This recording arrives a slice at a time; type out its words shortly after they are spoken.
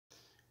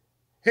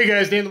Hey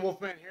guys,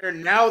 DanTheWolfman here.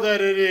 Now that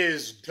it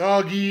is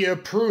doggy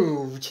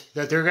approved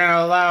that they're going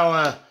to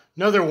allow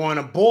another one,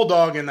 a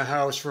Bulldog in the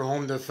house for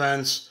home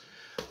defense,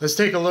 let's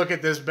take a look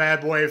at this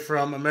bad boy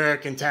from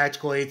American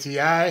Tactical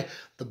ATI,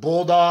 the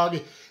Bulldog.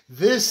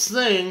 This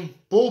thing,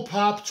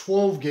 Bullpup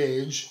 12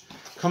 gauge,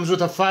 comes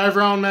with a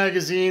 5-round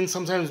magazine,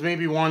 sometimes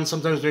maybe one,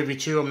 sometimes maybe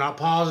two, I'm not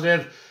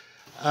positive.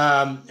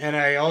 And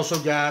I also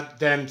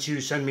got them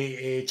to send me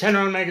a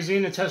 10-round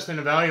magazine to test and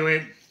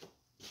evaluate.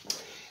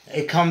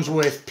 It comes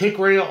with pick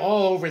rail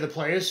all over the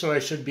place, so I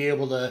should be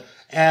able to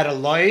add a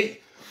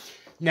light.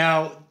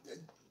 Now,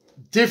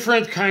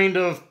 different kind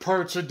of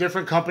parts of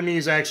different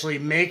companies actually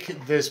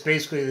make this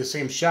basically the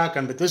same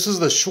shotgun, but this is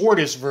the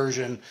shortest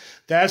version.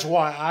 That's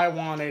why I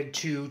wanted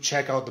to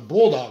check out the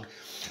Bulldog.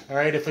 All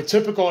right, if a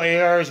typical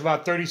AR is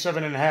about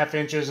 37.5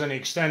 inches and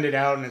extend it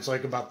out and it's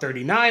like about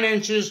 39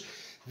 inches,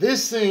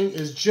 this thing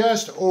is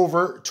just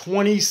over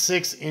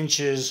 26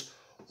 inches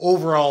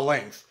overall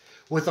length,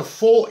 with a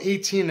full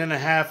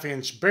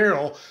 18.5-inch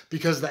barrel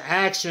because the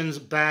action's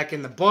back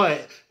in the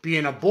butt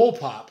being a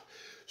bullpup.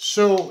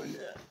 So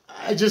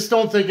I just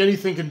don't think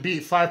anything can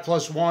beat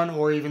 5+1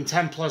 or even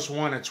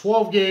 10+1 at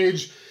 12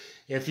 gauge.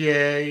 If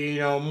you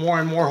know, more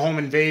and more home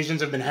invasions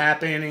have been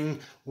happening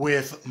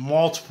with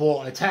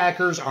multiple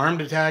attackers, armed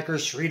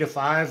attackers, 3 to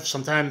 5,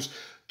 sometimes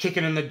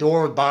kicking in the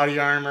door with body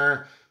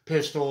armor,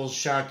 pistols,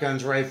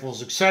 shotguns,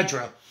 rifles,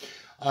 etc.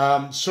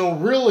 So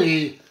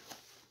really,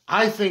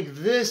 I think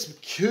this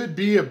could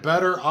be a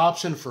better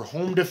option for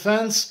home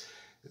defense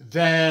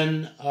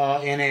than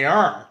an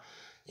AR.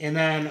 And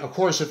then, of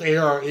course, if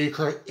AR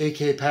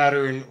AK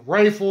pattern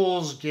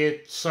rifles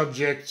get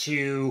subject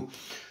to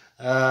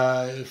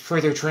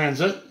further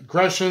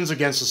transgressions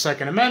against the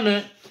Second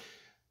Amendment,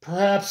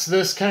 perhaps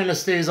this kind of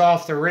stays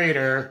off the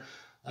radar,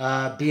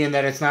 being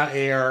that it's not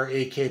AR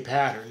AK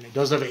pattern. It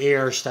does have an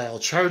AR style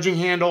charging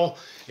handle.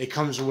 It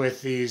comes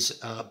with these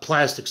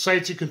plastic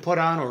sights you can put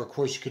on, or of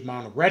course you could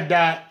mount a red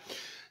dot.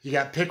 You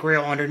got pick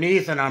rail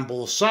underneath and on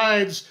both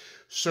sides,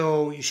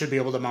 so you should be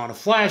able to mount a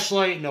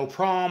flashlight, no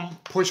problem.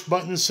 Push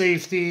button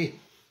safety.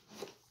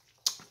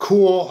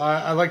 Cool.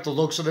 I like the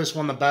looks of this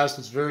one the best.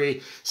 It's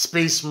very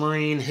Space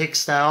Marine Hick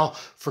style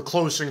for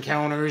close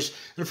encounters.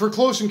 And for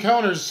close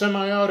encounters,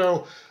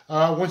 semi-auto,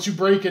 once you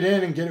break it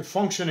in and get it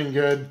functioning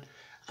good,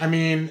 I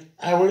mean,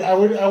 I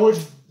would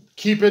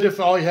keep it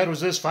if all you had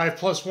was this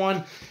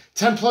 5+1.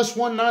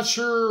 10+1, not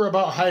sure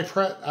about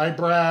high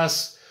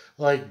brass,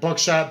 like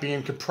buckshot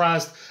being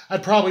compressed.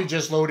 I'd probably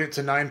just load it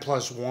to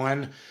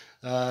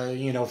 9+1,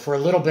 you know, for a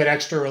little bit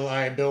extra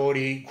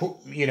reliability,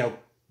 you know,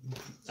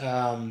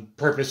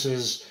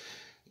 purposes.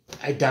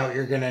 I doubt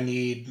you're going to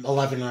need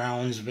 11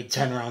 rounds, but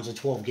 10 rounds of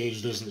 12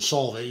 gauge doesn't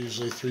solve it.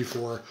 Usually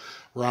 3-4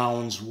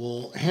 rounds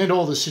will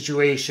handle the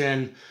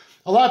situation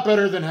a lot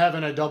better than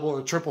having a double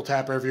or triple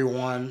tap every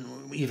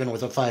one, even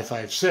with a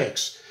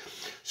 5.56.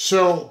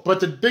 So, but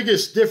the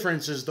biggest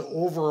difference is the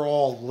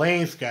overall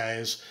length,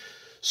 guys.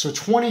 So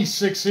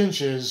 26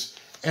 inches,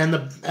 and the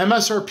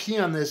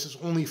MSRP on this is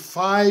only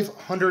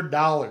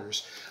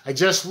 $500. I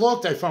just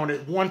looked. I found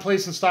it one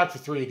place in stock for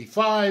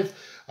 $385,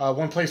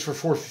 one place for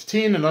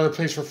 $415, another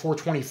place for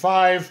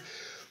 $425.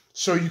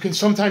 So you can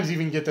sometimes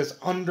even get this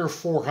under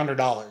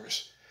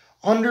 $400.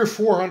 Under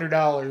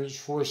 $400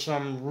 for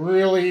some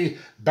really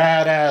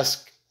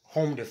badass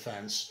home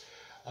defense.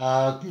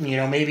 You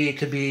know, maybe it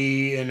could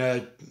be in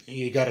a,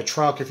 you got a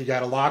truck if you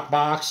got a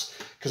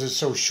lockbox because it's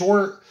so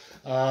short.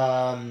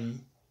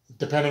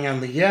 Depending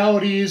on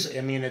legalities,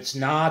 I mean, it's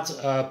not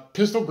a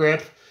pistol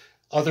grip,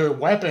 other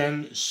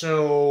weapon.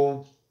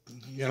 So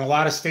in a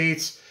lot of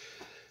states,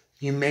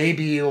 you may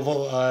be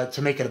able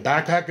to make it a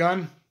backpack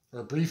gun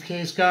or a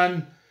briefcase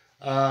gun.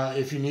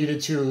 If you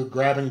needed to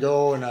grab and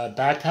go in a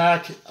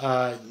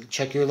backpack,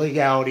 check your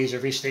legalities.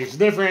 Every state's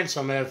different.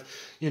 Some have,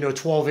 you know,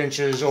 12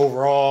 inches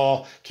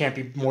overall, can't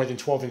be more than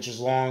 12 inches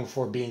long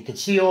for being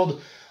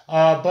concealed.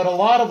 But a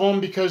lot of them,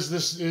 because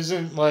this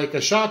isn't like a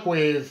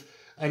shockwave,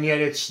 and yet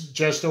it's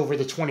just over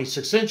the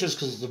 26 inches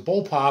because it's a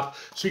bullpup,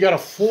 so you got a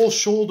full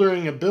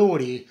shouldering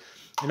ability.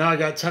 And now I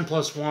got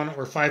 10+1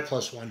 or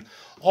 5+1.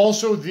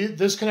 Also,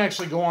 this can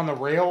actually go on the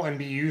rail and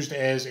be used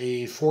as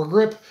a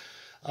foregrip.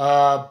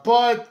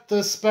 But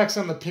the specs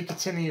on the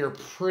Picatinny are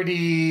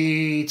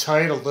pretty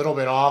tight, a little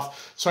bit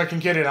off. So I can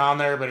get it on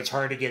there, but it's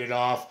hard to get it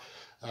off,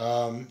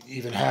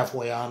 even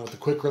halfway on with the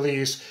quick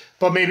release.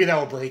 But maybe that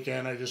will break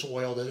in. I just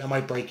oiled it. I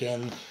might break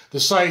in. The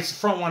sights, the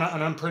front one,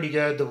 and I'm pretty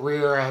good. The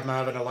rear, I'm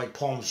having to like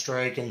palm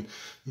strike and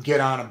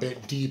get on a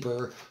bit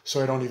deeper.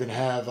 So I don't even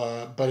have,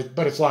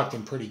 but it's locked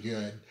in pretty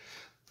good.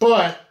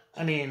 But,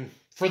 I mean,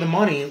 for the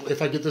money,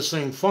 if I get this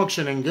thing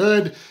functioning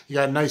good, you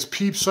got nice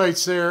peep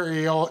sights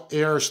there,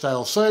 AR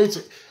style sights,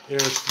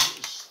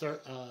 AR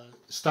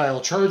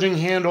style charging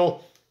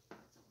handle.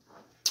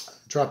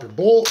 Drop your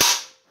bolt.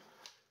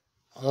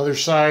 Other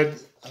side,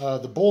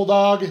 the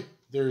Bulldog.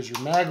 There's your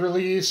mag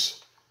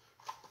release.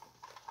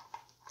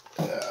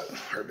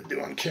 Hard to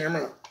do on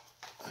camera.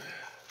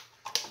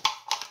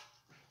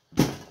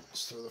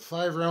 Let's throw the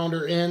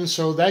 5-rounder in.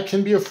 So that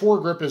can be a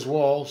foregrip as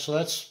well. So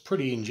that's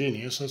pretty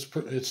ingenious.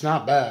 It's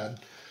not bad.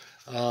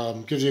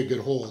 Gives you a good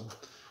hold.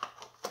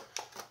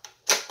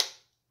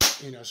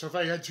 You know, so if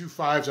I had 2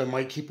 5s, I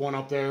might keep one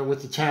up there.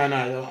 With the 10,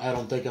 I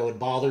don't think I would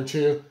bother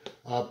to.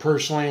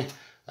 Personally,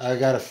 I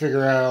got to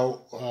figure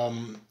out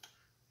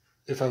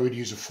if I would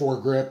use a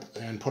 4 grip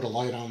and put a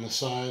light on the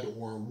side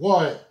or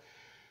what.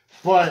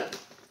 But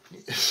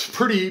it's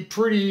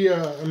pretty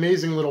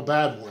amazing little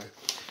bad boy.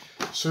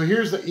 So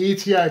here's the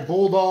ATI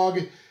Bulldog,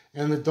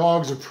 and the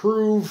dogs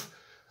approve.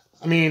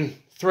 I mean,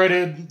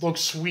 threaded,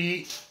 looks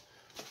sweet.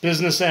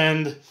 Business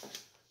end,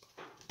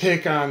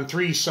 pick on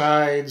 3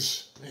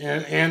 sides,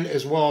 and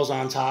as well as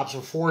on top, so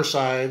 4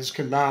 sides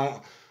can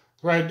mount.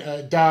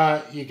 Red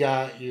dot, you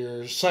got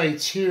your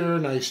sights here,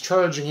 nice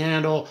charging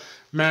handle,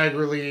 mag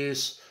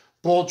release,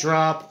 bolt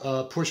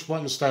drop, push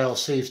button style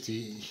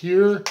safety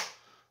here.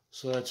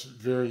 So that's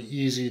very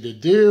easy to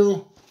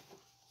do.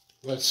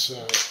 Let's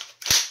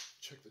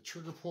check the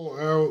trigger pull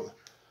out.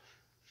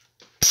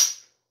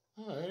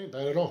 Oh, that ain't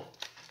bad at all.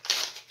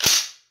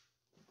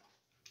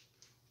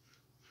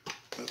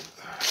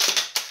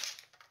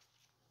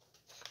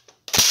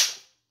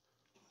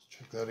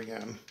 Check that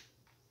again.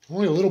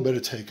 Only a little bit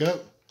of take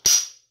up.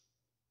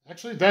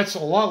 Actually, that's a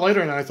lot lighter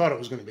than I thought it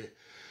was going to be.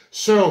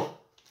 So,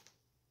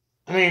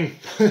 I mean,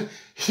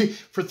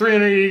 for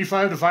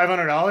 $385 to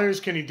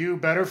 $500, can you do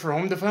better for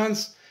home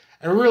defense?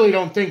 I really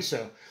don't think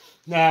so.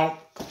 Now,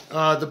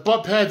 the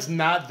butt pad's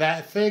not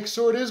that thick,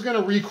 so it is going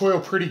to recoil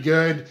pretty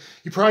good.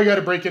 You probably got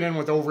to break it in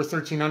with over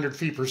 1,300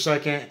 feet per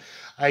second.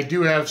 I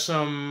do have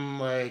some,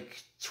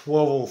 like,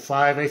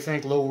 1205, I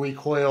think, low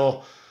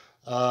recoil,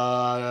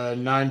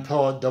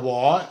 9-pellet double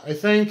aught, I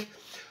think.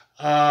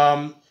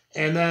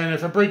 And then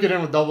if I break it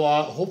in with double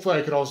aught, hopefully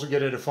I could also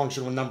get it to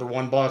function with number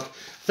 1 buck.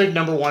 I think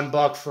number 1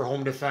 buck for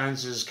home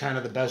defense is kind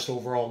of the best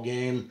overall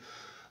game.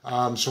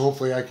 So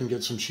hopefully I can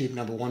get some cheap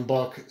number 1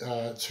 buck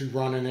to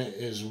run in it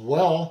as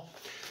well.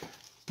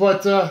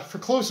 But for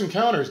close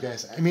encounters,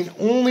 guys, I mean,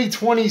 only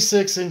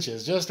 26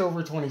 inches, just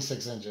over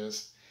 26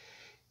 inches.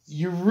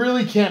 You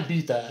really can't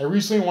beat that. I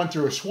recently went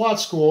through a SWAT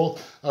school.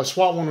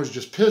 SWAT one was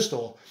just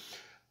pistol.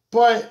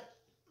 But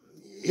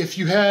if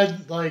you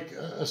had like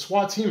a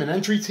SWAT team, an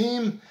entry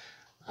team,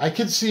 I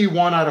could see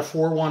 1 out of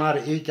 4, 1 out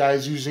of 8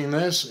 guys using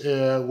this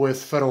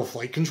with federal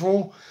flight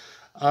control.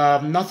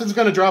 Nothing's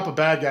going to drop a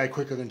bad guy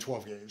quicker than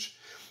 12 gauge.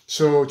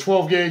 So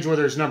 12 gauge,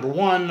 whether it's number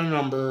 1,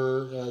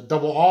 number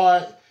double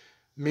aught,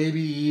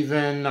 maybe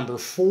even number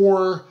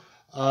 4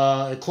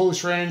 at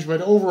close range.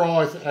 But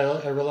overall,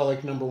 I really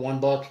like number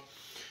 1 buck.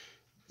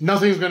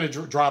 Nothing's going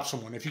to drop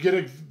someone. If you get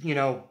at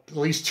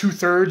least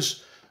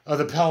 2/3 of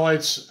the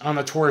pellets on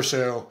the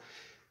torso,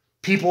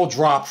 people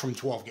drop from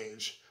 12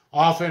 gauge.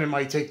 Often it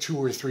might take 2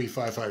 or 3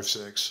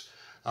 5.56,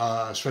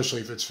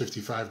 especially if it's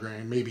 55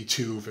 grain, maybe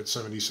 2 if it's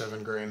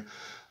 77 grain,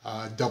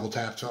 double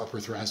tap to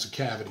upper thoracic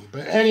cavity.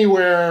 But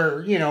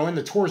anywhere, in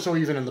the torso,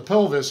 even in the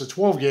pelvis, a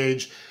 12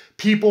 gauge,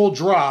 people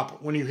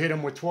drop when you hit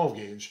them with 12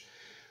 gauge.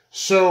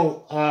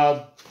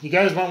 So you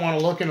guys might want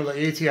to look into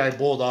the ATI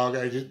Bulldog.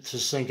 I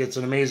just think it's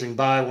an amazing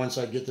buy once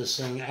I get this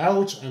thing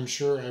out. I'm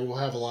sure I will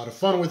have a lot of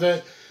fun with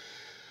it.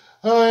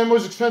 It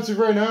was expensive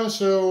right now,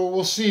 so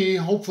we'll see.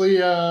 Hopefully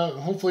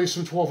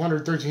some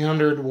 1,200,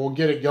 1,300 will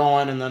get it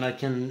going, and then I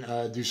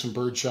can do some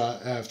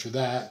birdshot after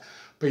that.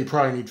 But you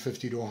probably need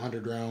 50 to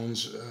 100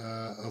 rounds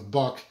of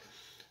buck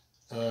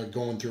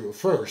going through it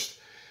first.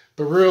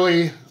 But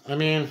really, I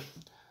mean,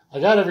 I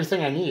got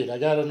everything I need. I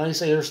got a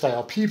nice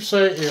air-style peep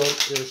sight, air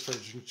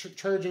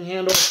charging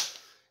handle,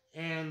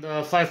 and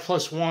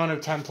 5+1 or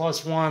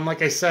 10+1.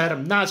 Like I said,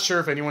 I'm not sure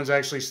if anyone's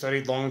actually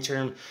studied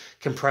long-term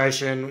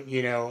compression.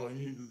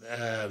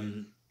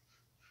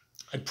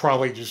 I'd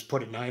probably just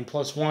put it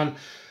 9+1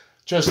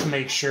 just to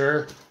make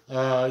sure,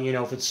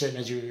 if it's sitting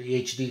as your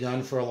HD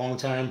gun for a long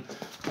time.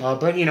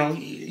 But,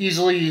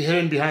 easily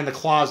hidden behind the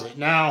closet.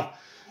 Now,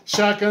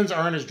 shotguns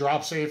aren't as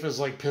drop safe as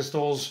like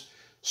pistols,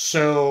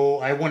 so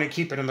I wouldn't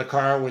keep it in the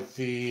car with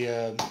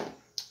the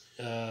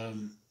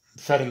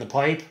fed in the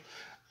pipe.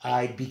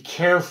 I'd be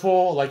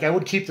careful. Like, I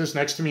would keep this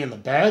next to me in the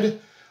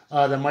bed.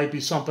 That might be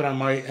something I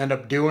might end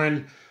up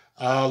doing,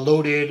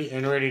 loaded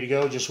and ready to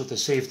go, just with the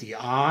safety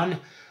on.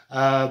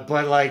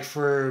 But like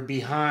for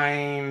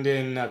behind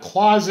in a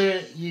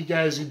closet, you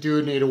guys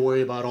do need to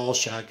worry about all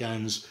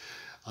shotguns,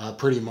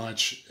 pretty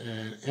much,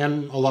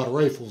 and a lot of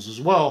rifles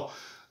as well,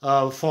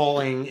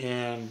 falling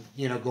and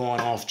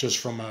going off just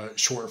from a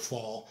short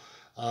fall.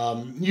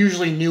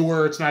 Usually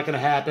newer, it's not going to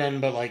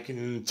happen, but like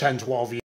in 10, 12 years.